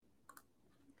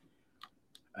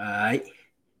right.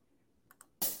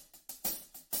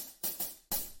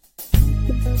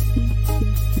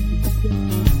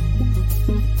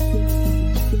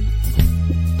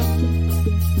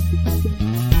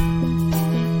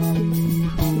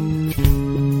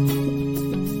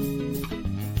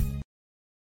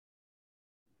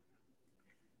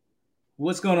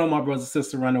 What's going on, my brothers and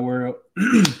sisters around the world?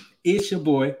 It's your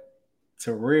boy,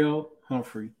 Terrell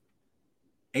Humphrey,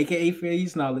 aka Fair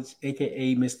Use Knowledge,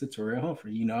 aka Mr. Terrell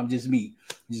Humphrey. I'm just me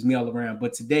all around.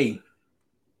 But today,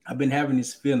 I've been having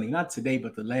this feeling, not today,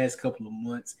 but the last couple of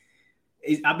months.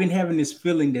 I've been having this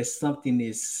feeling that something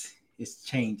is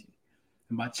changing.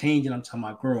 And by changing, I'm talking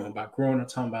about growing. By growing, I'm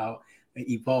talking about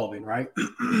evolving, right?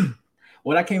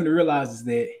 What I came to realize is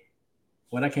that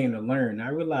what I came to learn, I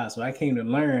realized what I came to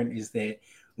learn is that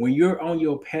when you're on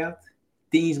your path,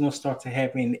 things gonna start to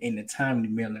happen in a timely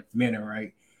manner,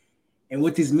 right? And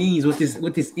what this means, what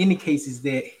this indicates is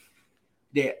that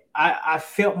I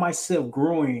felt myself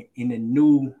growing in the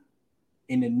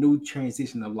new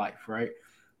transition of life, right?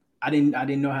 I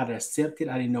didn't know how to accept it.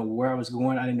 I didn't know where I was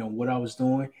going. I didn't know what I was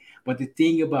doing. But the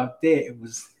thing about that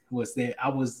was that I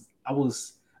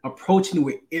was approaching it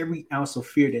with every ounce of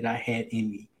fear that I had in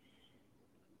me.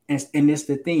 And that's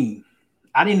the thing.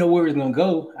 I didn't know where it was gonna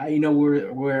go. I didn't know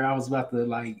where I was about to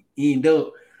like end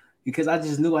up because I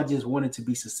just knew I just wanted to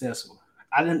be successful.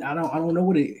 I don't know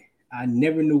what it I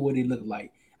never knew what it looked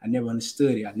like. I never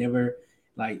understood it. I never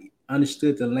like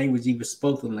understood the language, even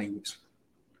spoke the language.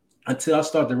 Until I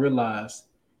started to realize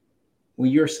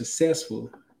when you're successful,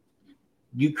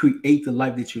 you create the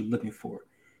life that you're looking for.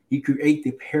 You create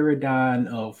the paradigm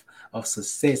of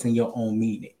success in your own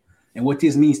meaning. And what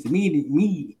this means to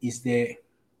me is that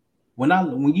when I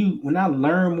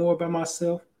learn more about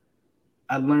myself,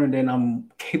 I learned that I'm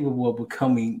capable of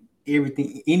becoming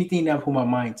anything that I put my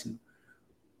mind to.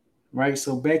 Right.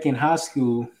 So back in high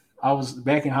school, I was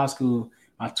back in high school,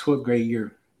 my 12th grade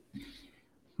year.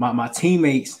 My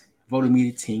teammates voted me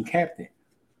the team captain.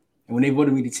 And when they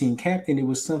voted me the team captain, it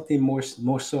was something more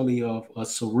solely of a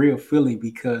surreal feeling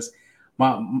because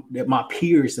my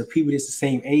peers, the people that's the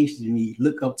same age as me,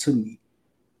 look up to me.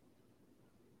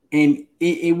 And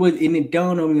it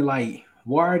dawned on me like,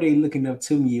 why are they looking up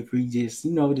to me if we just,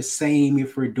 the same,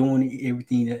 if we're doing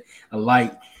everything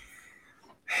alike?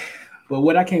 But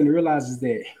what I came to realize is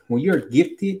that when you're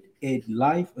gifted at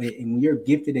life and when you're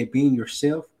gifted at being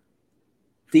yourself,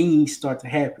 things start to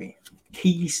happen.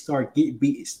 Keys start get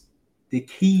be The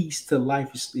keys to life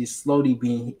is slowly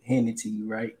being handed to you,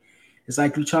 right? It's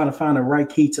like you're trying to find the right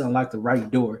key to unlock the right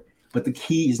door, but the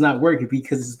key is not working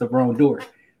because it's the wrong door,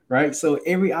 right? So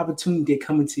every opportunity that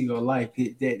comes into your life,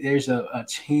 there's a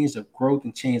chance of growth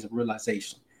and chance of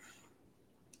realization,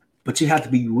 but you have to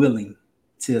be willing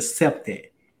to accept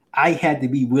that. I had to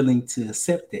be willing to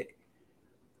accept that.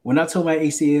 When I told my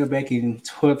ACL back in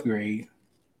 12th grade,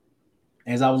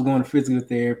 as I was going to physical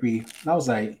therapy, I was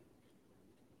like,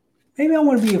 maybe I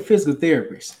want to be a physical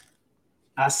therapist.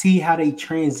 I see how they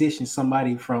transition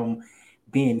somebody from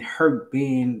being hurt,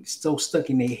 being so stuck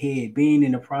in their head, being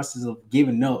in the process of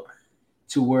giving up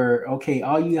to where, okay,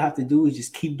 all you have to do is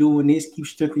just keep doing this, keep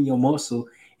strengthening your muscle,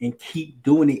 and keep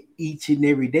doing it each and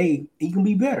every day, and you can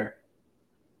be better.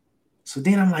 So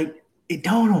then I'm like, it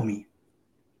dawned on me.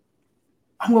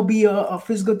 I'm gonna be a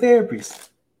physical therapist.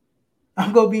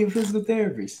 I'm gonna be a physical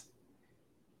therapist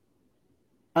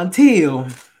until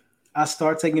I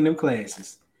start taking them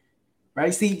classes.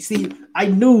 Right? See, I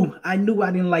knew I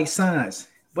didn't like science,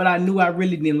 but I knew I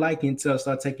really didn't like it until I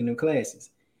started taking them classes.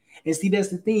 And see, that's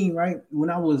the thing, right?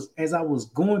 As I was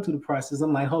going through the process,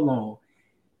 I'm like, hold on,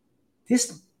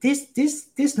 this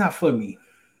not for me.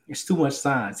 It's too much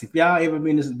science. If y'all ever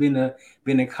been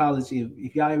in college,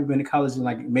 if y'all ever been to college and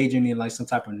like majoring in like some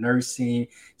type of nursing,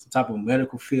 some type of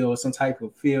medical field, some type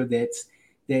of field that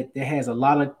has a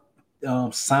lot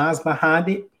of science behind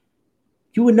it,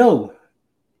 you would know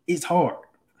it's hard.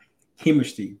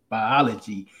 Chemistry,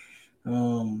 biology.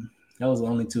 That was the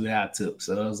only two that I took,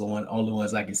 so those are the only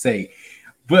ones I can say.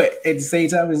 But at the same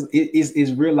time,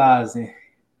 it's realizing,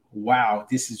 wow,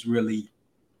 this is really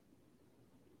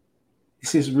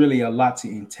a lot to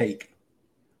intake.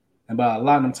 And by a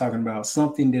lot, I'm talking about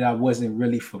something that I wasn't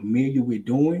really familiar with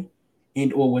doing,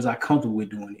 and or was I comfortable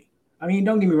with doing it. I mean,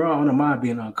 don't get me wrong, I don't mind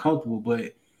being uncomfortable,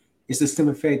 but it's the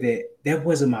simple fact that that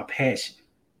wasn't my passion.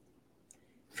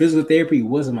 Physical therapy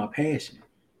wasn't my passion.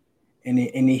 And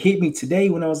it hit me today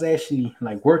when I was actually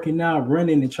like working out,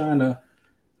 running, and trying to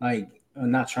like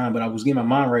not trying, but I was getting my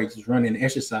mind right, just running and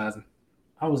exercising.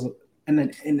 I was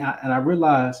and I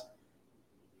realized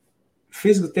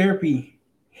physical therapy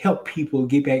helped people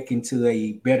get back into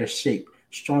a better shape,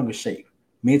 stronger shape.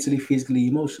 mentally, physically,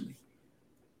 emotionally.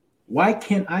 Why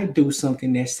can't I do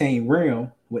something that same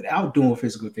realm without doing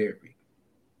physical therapy?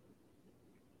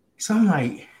 So I'm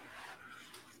like,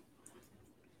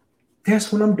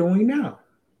 that's what I'm doing now.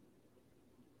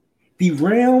 The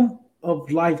realm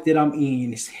of life that I'm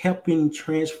in is helping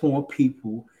transform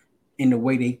people in the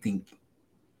way they think.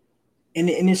 And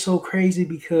it's so crazy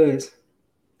because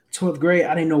 12th grade,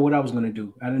 I didn't know what I was going to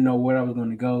do. I didn't know where I was going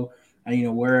to go. I didn't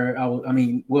know where I was. I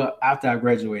mean, well, after I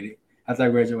graduated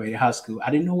high school,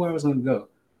 I didn't know where I was going to go.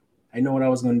 I didn't know what I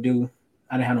was going to do.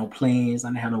 I didn't have no plans. I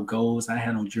didn't have no goals. I didn't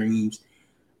have no dreams.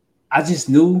 I just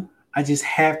knew I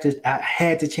had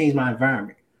to change my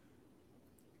environment.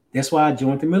 That's why I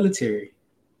joined the military.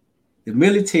 The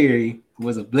military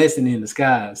was a blessing in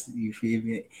disguise. You feel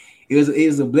me? It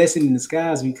was a blessing in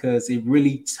disguise because it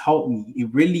really taught me. It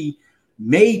really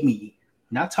made me,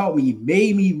 not taught me, it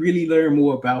made me really learn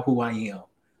more about who I am.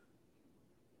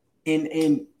 And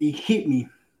it hit me.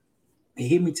 It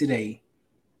hit me today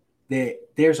that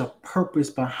there's a purpose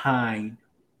behind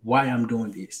why I'm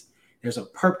doing this. There's a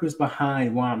purpose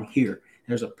behind why I'm here.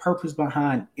 There's a purpose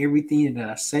behind everything that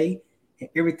I say and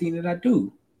everything that I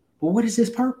do. But what is this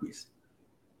purpose?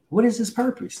 What is this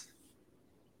purpose?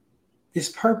 This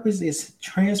purpose is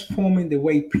transforming the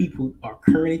way people are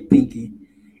currently thinking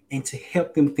and to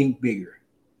help them think bigger.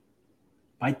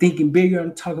 By thinking bigger,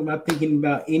 I'm talking about thinking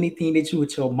about anything that you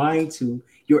put your mind to,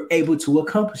 you're able to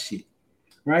accomplish it,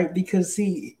 right? Because,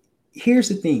 see, here's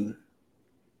the thing: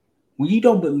 when you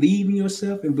don't believe in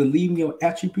yourself and believe in your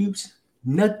attributes,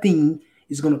 nothing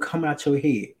is going to come out your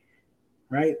head,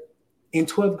 right? In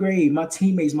 12th grade, my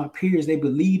teammates, my peers, they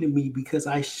believed in me because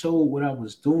I showed what I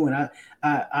was doing. I,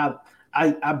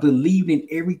 I, I believed in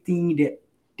everything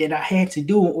that I had to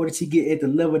do in order to get at the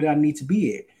level that I need to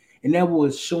be at. And that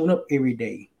was showing up every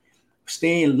day,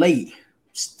 staying late,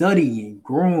 studying,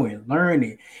 growing,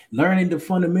 learning the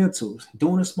fundamentals,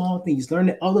 doing the small things,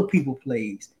 learning other people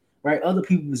plays, right? Other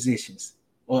people positions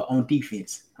or on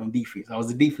defense. On defense. I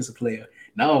was a defensive player,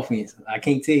 not offense. I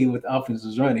can't tell you what the offense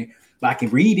was running, but I can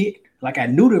read it. Like I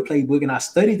knew the playbook and I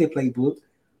studied the playbook,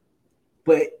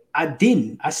 but I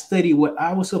didn't. I studied what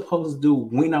I was supposed to do,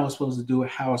 when I was supposed to do it,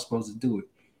 how I was supposed to do it.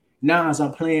 Now, as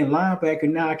I'm playing linebacker,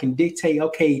 now I can dictate,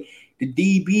 okay, the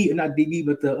DB, not DB,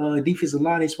 but the defensive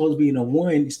line is supposed to be in a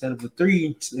one instead of a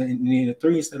three, and then a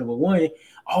three instead of a one.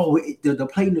 Oh, the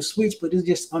play in the switch, but it's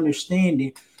just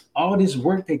understanding all this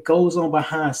work that goes on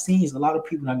behind scenes. A lot of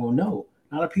people not gonna know.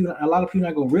 A lot of people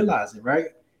not gonna realize it, right?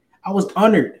 I was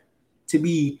honored to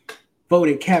be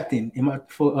voted captain in my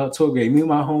 12th grade. Me and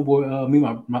my homeboy,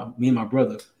 me and my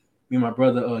brother,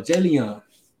 Jalen,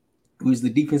 who's the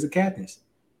defensive captains.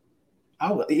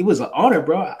 It was an honor,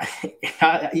 bro.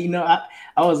 I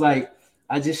was like,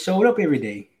 I just showed up every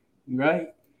day,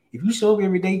 right? If you show up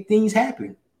every day, things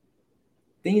happen.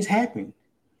 Things happen.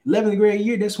 11th grade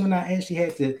year, that's when I actually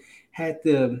had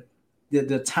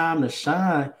the time to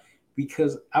shine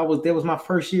because that was my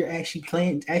first year actually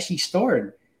playing, actually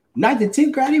starting. Not the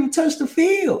 10th grade, I didn't even touch the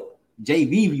field.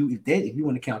 JV, if you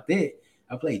want to count that,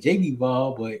 I played JV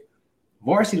ball, but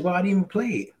varsity ball I didn't even play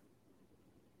it.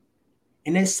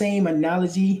 And that same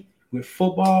analogy with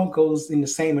football goes in the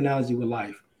same analogy with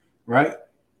life, right?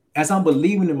 As I'm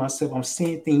believing in myself, I'm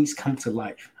seeing things come to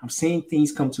life. I'm seeing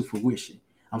things come to fruition.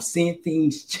 I'm seeing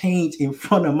things change in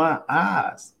front of my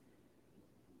eyes.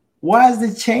 Why is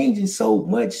it changing so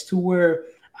much to where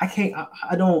I can't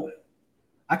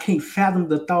fathom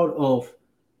the thought of,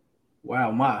 wow,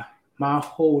 my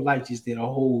whole life just did a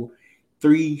whole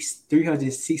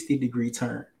 360-degree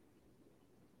turn.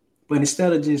 But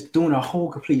instead of just doing a whole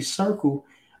complete circle,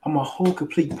 I'm a whole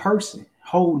complete person,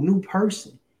 whole new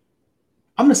person.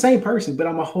 I'm the same person, but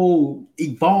I'm a whole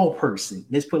evolved person.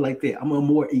 Let's put it like that. I'm a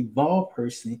more evolved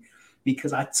person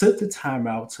because I took the time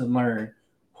out to learn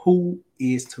who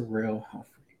is Terrell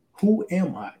Humphrey. Who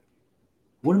am I?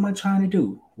 What am I trying to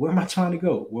do? Where am I trying to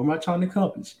go? Where am I trying to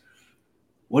accomplish?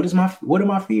 What are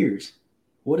my fears?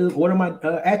 What are my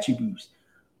attributes?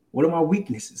 What are my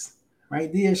weaknesses?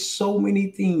 Right? There's so many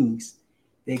things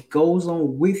that goes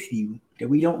on with you that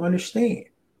we don't understand.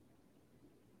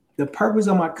 The purpose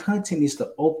of my content is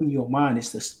to open your mind, is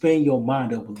to expand your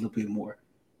mind up a little bit more.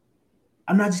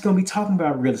 I'm not just gonna be talking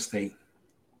about real estate.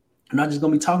 I'm not just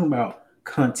gonna be talking about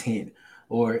content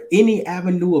or any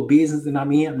avenue of business that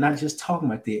I'm in. I'm not just talking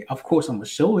about that. Of course, I'm gonna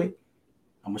show it.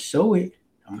 I'm gonna show it.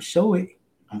 I'm gonna show it.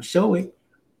 I'm gonna show it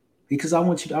because I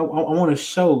want you. I want to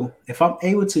show if I'm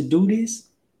able to do this,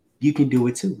 you can do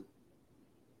it too.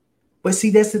 But see,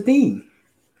 that's the thing.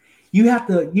 You have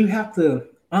to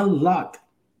unlock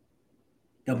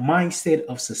the mindset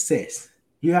of success.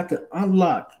 You have to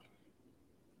unlock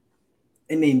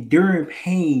an enduring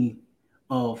pain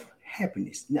of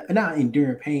happiness, not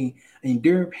enduring pain,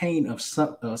 enduring pain of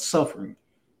suffering.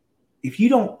 If you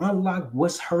don't unlock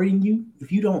what's hurting you,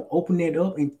 if you don't open it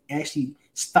up and actually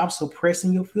stop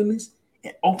suppressing your feelings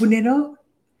and open it up,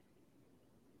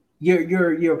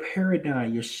 your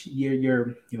paradigm, your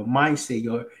mindset,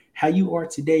 your how you are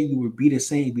today, you will be the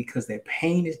same because that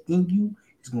pain is in you.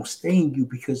 It's gonna stay in you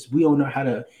because we don't know how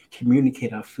to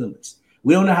communicate our feelings.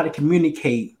 We don't know how to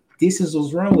communicate. This is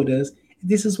what's wrong with us.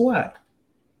 This is why.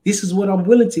 This is what I'm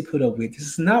willing to put up with. This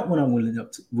is not what I'm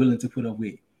willing to put up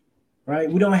with. Right?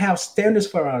 We don't have standards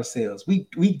for ourselves. We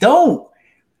don't.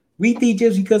 We think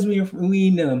just because we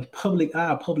in the public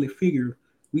eye, public figure,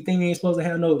 we think we ain't supposed to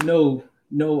have no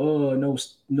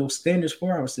standards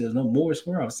for ourselves, no morals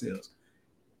for ourselves.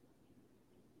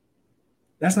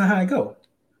 That's not how I go.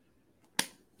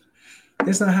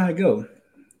 That's not how I go.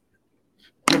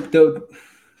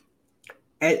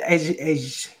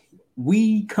 As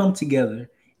we come together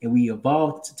and we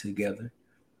evolve together,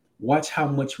 watch how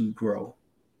much we grow.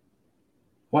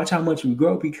 Watch how much we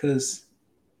grow because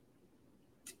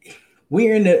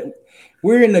we're in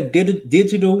a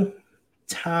digital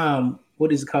time.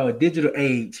 What is it called? Digital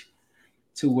age,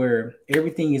 to where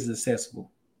everything is accessible.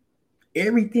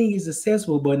 Everything is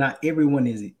accessible, but not everyone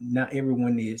is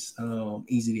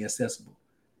easily accessible.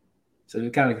 So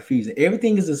it's kind of confusing.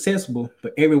 Everything is accessible,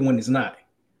 but everyone is not.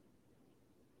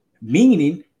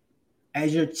 Meaning,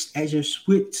 as you're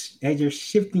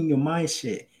shifting your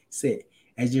mindset,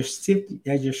 as you're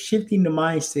shifting the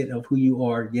mindset of who you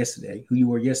were yesterday,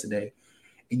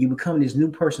 and you become this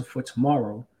new person for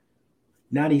tomorrow.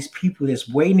 Now these people that's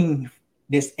waiting,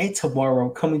 that's at tomorrow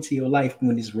coming to your life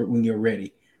when you're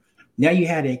ready. Now you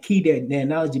have that key, that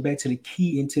analogy back to the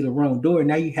key into the wrong door.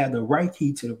 Now you have the right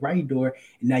key to the right door,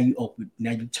 and now you open.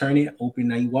 Now you turn it open.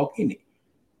 Now you walk in it.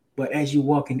 But as you're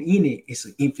walking in it, it's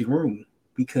an empty room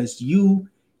because you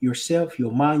yourself,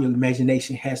 your mind, your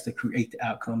imagination has to create the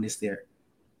outcome that's there.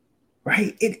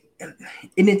 Right?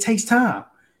 It takes time.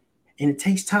 And it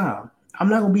takes time. I'm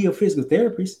not going to be a physical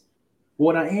therapist.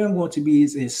 What I am going to be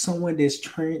is someone that's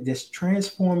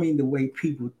transforming the way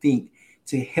people think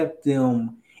to help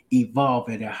them evolve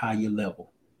at a higher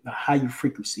level, a higher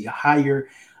frequency, a higher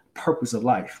purpose of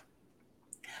life.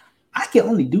 I can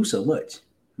only do so much,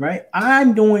 right?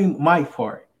 I'm doing my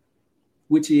part,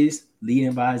 which is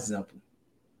leading by example,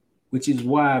 which is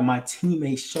why my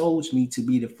teammate chose me to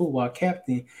be the football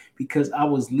captain, because I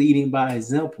was leading by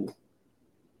example.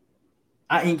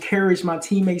 I encourage my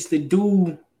teammates to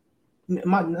do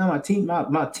my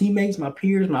teammates, my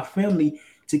peers, my family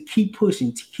to keep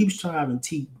pushing, to keep striving,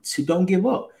 to don't give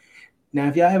up. Now,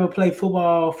 if y'all ever play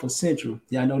football for Central,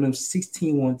 y'all know them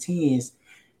 16-1-10s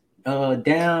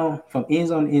down from end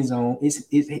zone to end zone.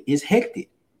 It's hectic.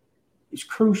 It's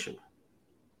crucial.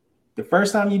 The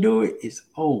first time you do it, it's,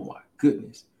 oh my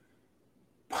goodness.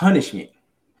 Punishment.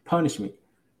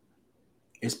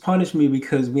 It's punishment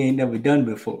because we ain't never done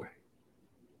before.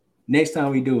 Next time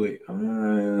we do it,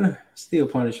 still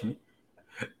punishment.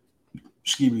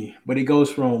 Excuse me. But it goes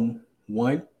from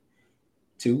 1,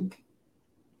 2,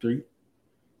 3.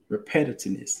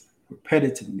 Repetitiveness.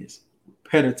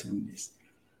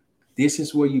 This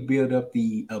is where you build up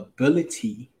the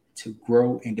ability to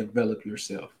grow and develop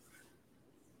yourself.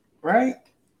 Right?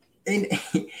 And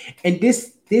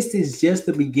this is just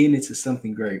the beginning to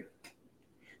something great.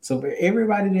 So for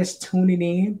everybody that's tuning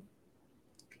in,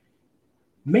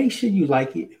 make sure you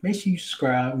like it, make sure you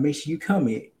subscribe, make sure you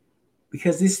comment,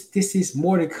 because this is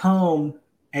more to come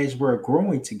as we're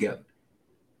growing together.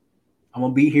 I'm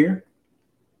gonna be here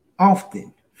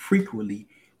often, frequently,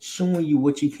 showing you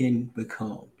what you can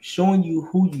become, showing you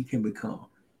who you can become,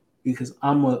 because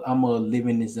I'm a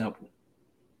living example.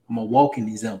 I'm a walking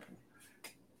example.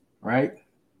 Right?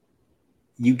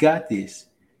 You got this.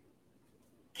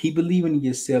 Keep believing in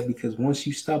yourself, because once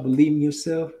you stop believing in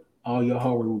yourself, all your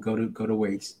hard work will go to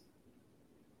waste.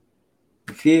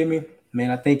 You feel me? Man,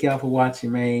 I thank y'all for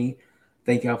watching, man.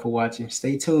 Thank y'all for watching.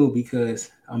 Stay tuned, because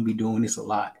I'm gonna be doing this a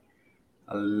lot.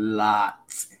 A lot.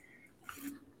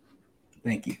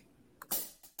 Thank you.